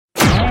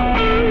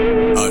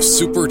A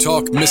Super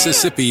Talk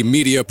Mississippi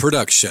media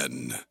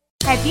production.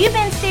 Have you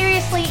been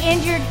seriously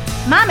injured?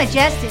 Mama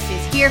Justice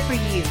is here for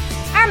you.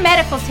 Our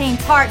medical team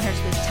partners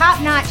with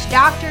top-notch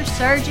doctors,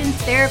 surgeons,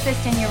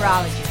 therapists, and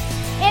urologists,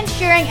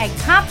 ensuring a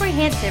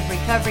comprehensive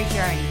recovery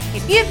journey.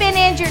 If you've been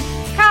injured,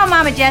 call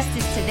Mama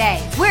Justice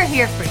today. We're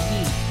here for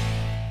you.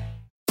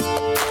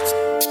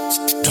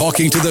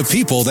 Talking to the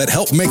people that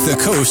help make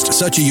the coast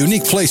such a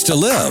unique place to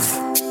live.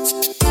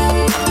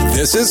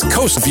 This is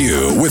Coast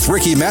View with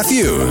Ricky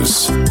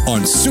Matthews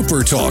on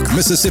Super Talk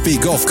Mississippi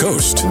Gulf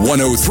Coast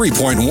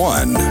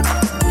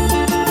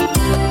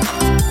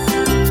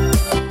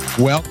 103.1.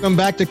 Welcome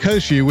back to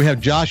Coast View. We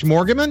have Josh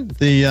Morgan,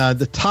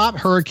 the top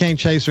hurricane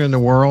chaser in the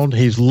world.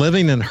 He's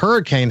living in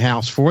Hurricane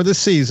House for the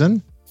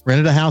season.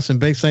 Rented a house in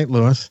Big St.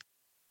 Louis.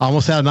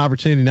 Almost had an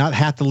opportunity not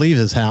have to leave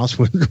his house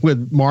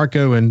with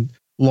Marco and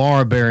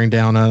Laura bearing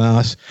down on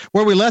us.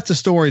 Where we left the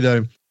story,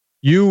 though,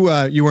 you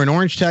were in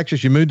Orange,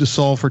 Texas. You moved to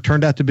Sulphur.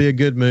 Turned out to be a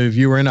good move.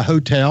 You were in a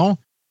hotel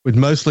with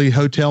mostly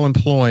hotel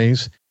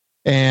employees,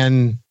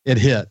 and it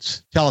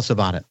hits. Tell us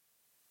about it.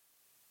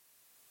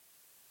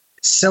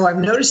 So I've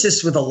noticed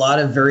this with a lot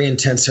of very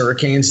intense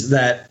hurricanes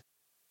that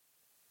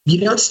you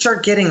don't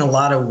start getting a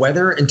lot of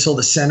weather until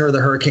the center of the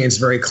hurricane is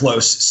very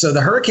close. So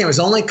the hurricane was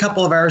only a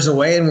couple of hours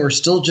away, and we're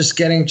still just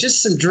getting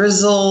just some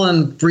drizzle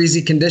and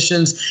breezy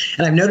conditions.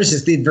 And I've noticed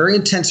this, the very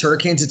intense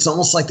hurricanes, it's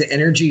almost like the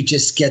energy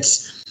just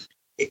gets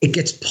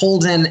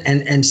pulled in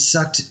and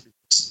sucked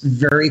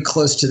very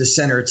close to the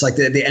center. It's like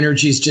the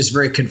energy is just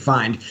very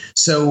confined.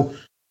 So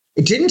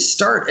it didn't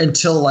start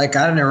until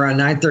around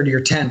 9:30 or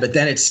 10, but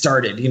then it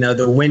started.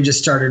 The wind just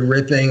started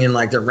ripping and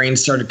the rain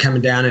started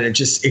coming down, and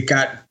it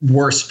got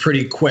worse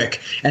pretty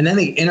quick. And then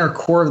the inner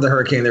core of the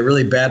hurricane, the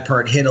really bad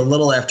part, hit a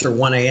little after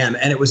 1 a.m.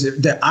 And it was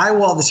the eye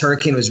wall of this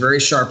hurricane was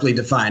very sharply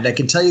defined. I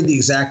can tell you the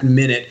exact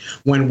minute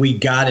when we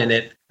got in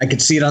it. I could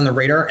see it on the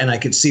radar and I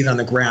could see it on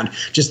the ground.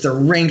 Just the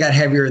rain got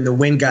heavier and the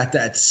wind got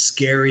that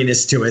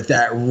scariness to it,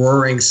 that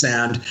roaring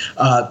sound.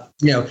 A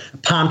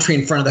palm tree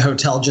in front of the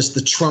hotel, just the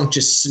trunk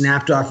just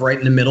snapped off right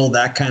in the middle,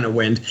 that kind of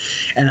wind.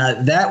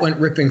 And that went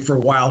ripping for a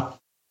while.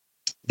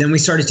 Then we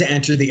started to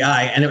enter the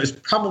eye, and it was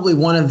probably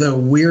one of the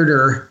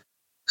weirder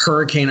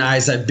hurricane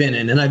eyes I've been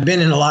in. And I've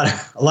been in a lot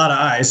of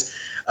eyes.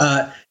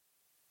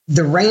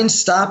 The rain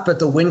stopped, but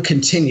the wind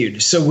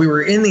continued. So we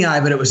were in the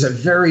eye, but it was a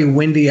very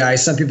windy eye.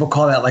 Some people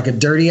call that a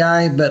dirty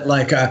eye, but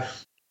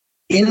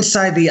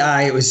inside the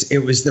eye, it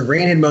was the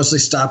rain had mostly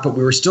stopped, but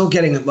we were still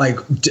getting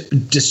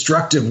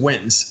destructive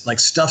winds,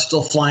 stuff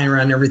still flying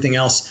around and everything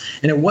else.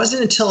 And it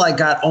wasn't until I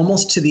got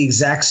almost to the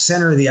exact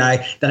center of the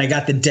eye that I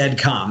got the dead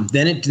calm.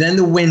 Then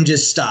the wind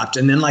just stopped.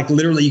 And then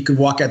literally you could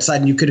walk outside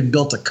and you could have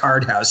built a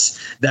card house.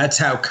 That's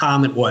how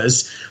calm it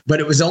was. But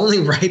it was only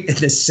right in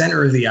the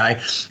center of the eye.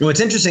 And what's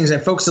interesting is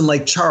that folks in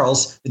Lake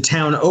Charles, the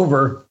town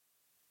over,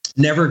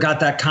 never got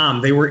that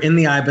calm. They were in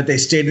the eye, but they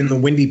stayed in the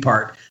windy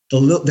part.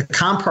 The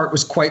calm part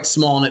was quite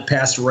small, and it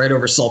passed right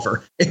over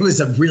Sulphur. It was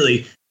a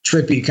really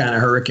trippy kind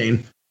of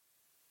hurricane.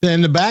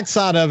 And the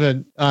backside of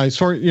it,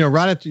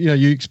 right at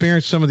you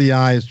experienced some of the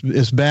eye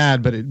is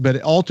bad,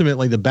 but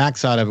ultimately the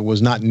backside of it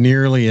was not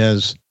nearly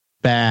as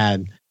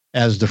bad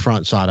as the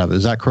front side of it.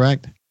 Is that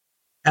correct?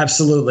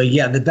 Absolutely.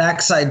 Yeah. The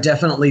backside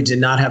definitely did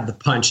not have the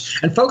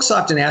punch. And folks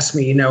often ask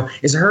me,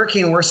 is a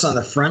hurricane worse on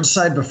the front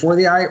side before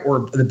the eye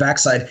or the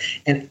backside?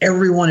 And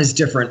everyone is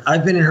different.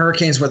 I've been in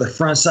hurricanes where the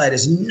front side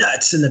is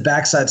nuts and the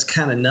backside's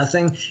kind of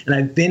nothing. And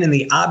I've been in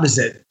the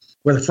opposite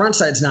where the front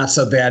side's not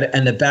so bad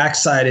and the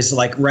backside is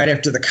right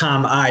after the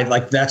calm eye,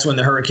 that's when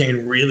the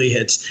hurricane really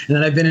hits. And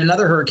then I've been in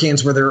other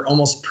hurricanes where they're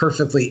almost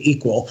perfectly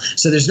equal.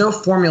 So there's no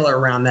formula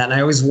around that. And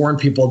I always warn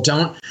people,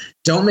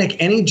 don't make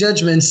any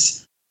judgments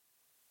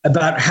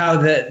about how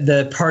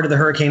the part of the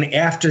hurricane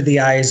after the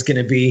eye is going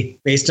to be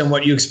based on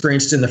what you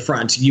experienced in the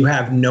front. You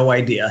have no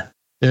idea.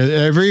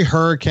 Every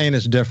hurricane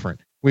is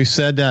different. We've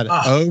said that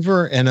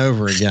over and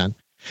over again.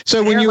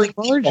 So when you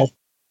emerged,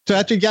 so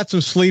after you got some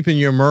sleep and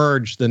you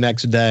emerged the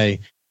next day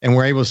and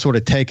were able to sort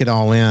of take it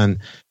all in,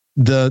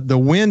 the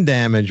wind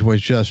damage was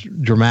just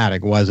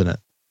dramatic, wasn't it?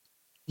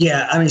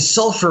 Yeah,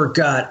 Sulphur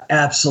got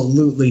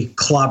absolutely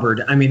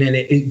clobbered. And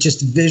it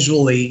just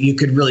visually, you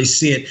could really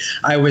see it.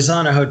 I was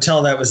on a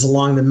hotel that was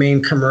along the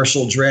main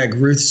commercial drag,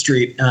 Ruth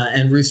Street,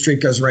 and Ruth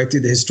Street goes right through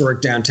the historic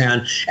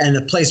downtown. And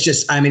the place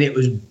just, it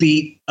was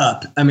beat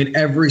up.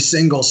 Every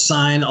single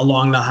sign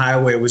along the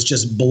highway was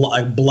just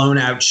blown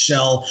out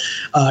shell.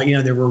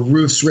 There were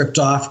roofs ripped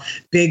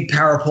off, big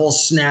power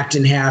poles snapped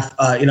in half,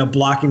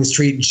 blocking the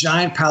street,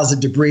 giant piles of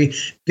debris,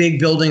 big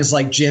buildings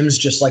like gyms,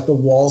 just the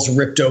walls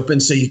ripped open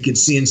so you could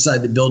see inside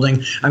the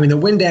building. The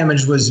wind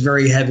damage was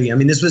very heavy.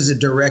 This was a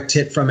direct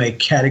hit from a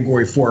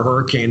Category 4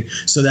 hurricane,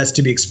 so that's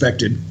to be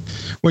expected.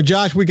 Well,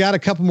 Josh, we got a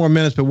couple more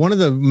minutes, but one of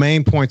the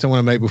main points I want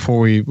to make before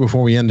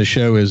we end the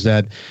show is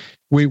that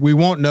we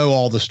won't know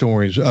all the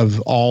stories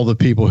of all the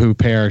people who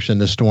perished in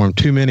the storm.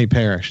 Too many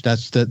perished.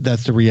 That's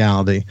the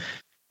reality.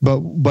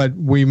 But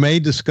we may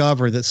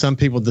discover that some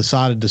people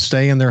decided to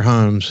stay in their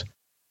homes,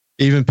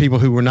 even people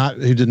who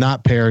did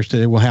not perish,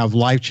 that it will have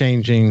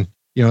life-changing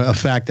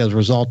effect as a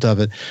result of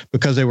it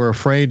because they were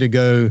afraid to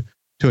go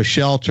to a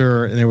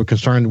shelter and they were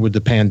concerned with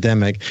the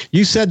pandemic.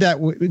 You said that,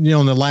 in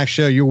the last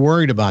show, you're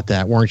worried about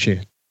that, weren't you?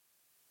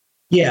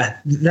 Yeah,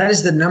 that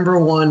is the number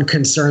one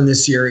concern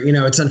this year.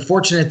 It's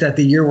unfortunate that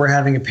the year we're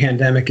having a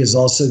pandemic is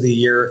also the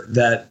year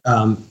that,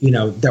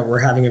 that we're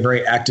having a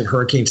very active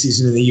hurricane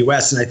season in the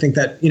U.S. And I think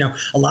that,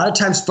 a lot of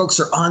times folks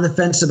are on the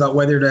fence about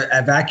whether to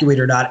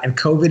evacuate or not. And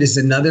COVID is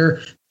another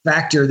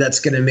factor that's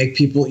going to make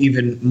people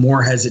even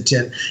more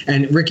hesitant.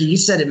 And Ricky, you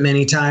said it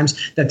many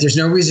times that there's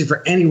no reason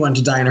for anyone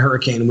to die in a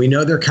hurricane. We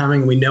know they're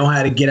coming. We know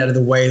how to get out of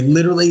the way.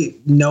 Literally,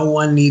 no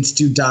one needs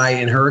to die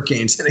in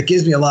hurricanes. And it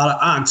gives me a lot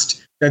of angst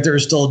that there are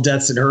still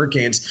deaths in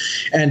hurricanes.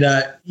 And,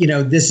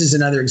 this is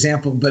another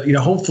example. But,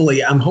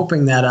 hopefully, I'm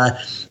hoping that,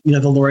 the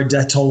lower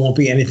death toll won't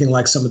be anything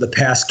like some of the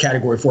past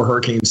Category 4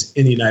 hurricanes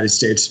in the United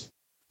States.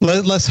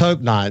 Let's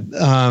hope not.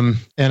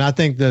 And I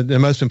think the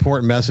most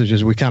important message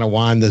is we kind of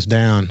wind this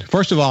down.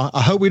 First of all,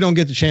 I hope we don't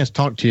get the chance to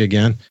talk to you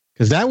again,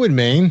 because that would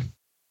mean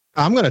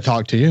I'm going to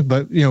talk to you.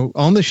 But,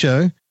 on the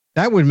show,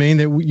 that would mean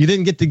that you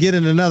didn't get to get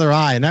in another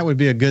eye, and that would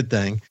be a good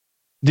thing.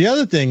 The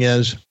other thing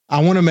is,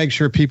 I want to make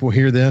sure people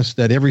hear this,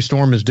 that every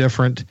storm is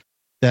different,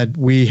 that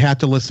we have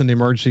to listen to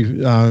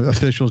emergency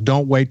officials.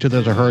 Don't wait till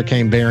there's a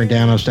hurricane bearing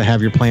down us to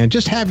have your plan.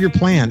 Just have your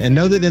plan and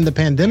know that in the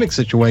pandemic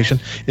situation,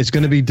 it's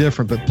going to be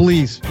different. But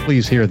please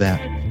hear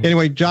that.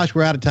 Anyway, Josh,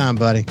 we're out of time,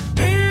 buddy.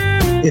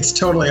 It's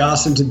totally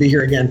awesome to be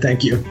here again.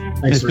 Thank you.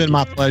 Thanks, it's been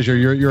my pleasure.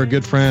 You're a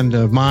good friend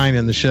of mine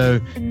and the show,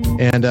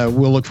 and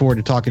we'll look forward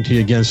to talking to you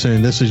again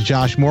soon. This is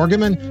Josh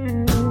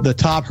Morganman, the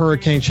top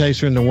hurricane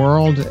chaser in the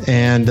world.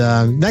 And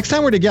next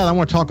time we're together, I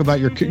want to talk about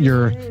your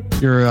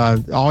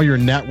all your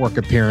network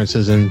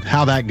appearances and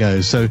how that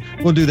goes. So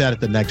we'll do that at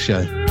the next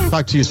show.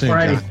 Talk to you soon. All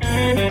John.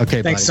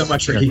 Okay. Thanks so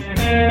much, Ricky.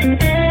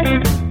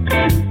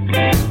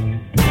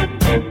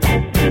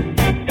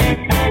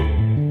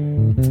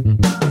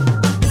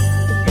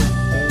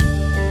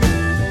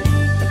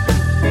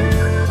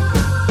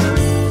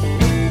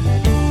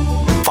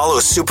 Follow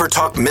Super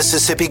Talk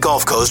Mississippi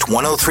Gulf Coast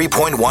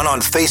 103.1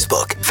 on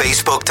Facebook.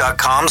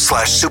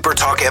 Facebook.com/Super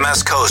Talk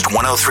MS Coast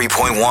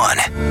 103.1.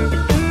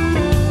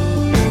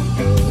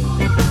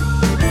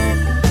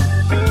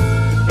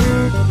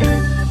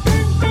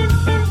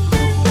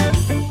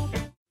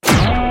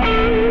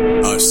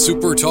 A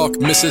Super Talk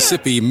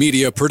Mississippi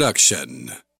media production.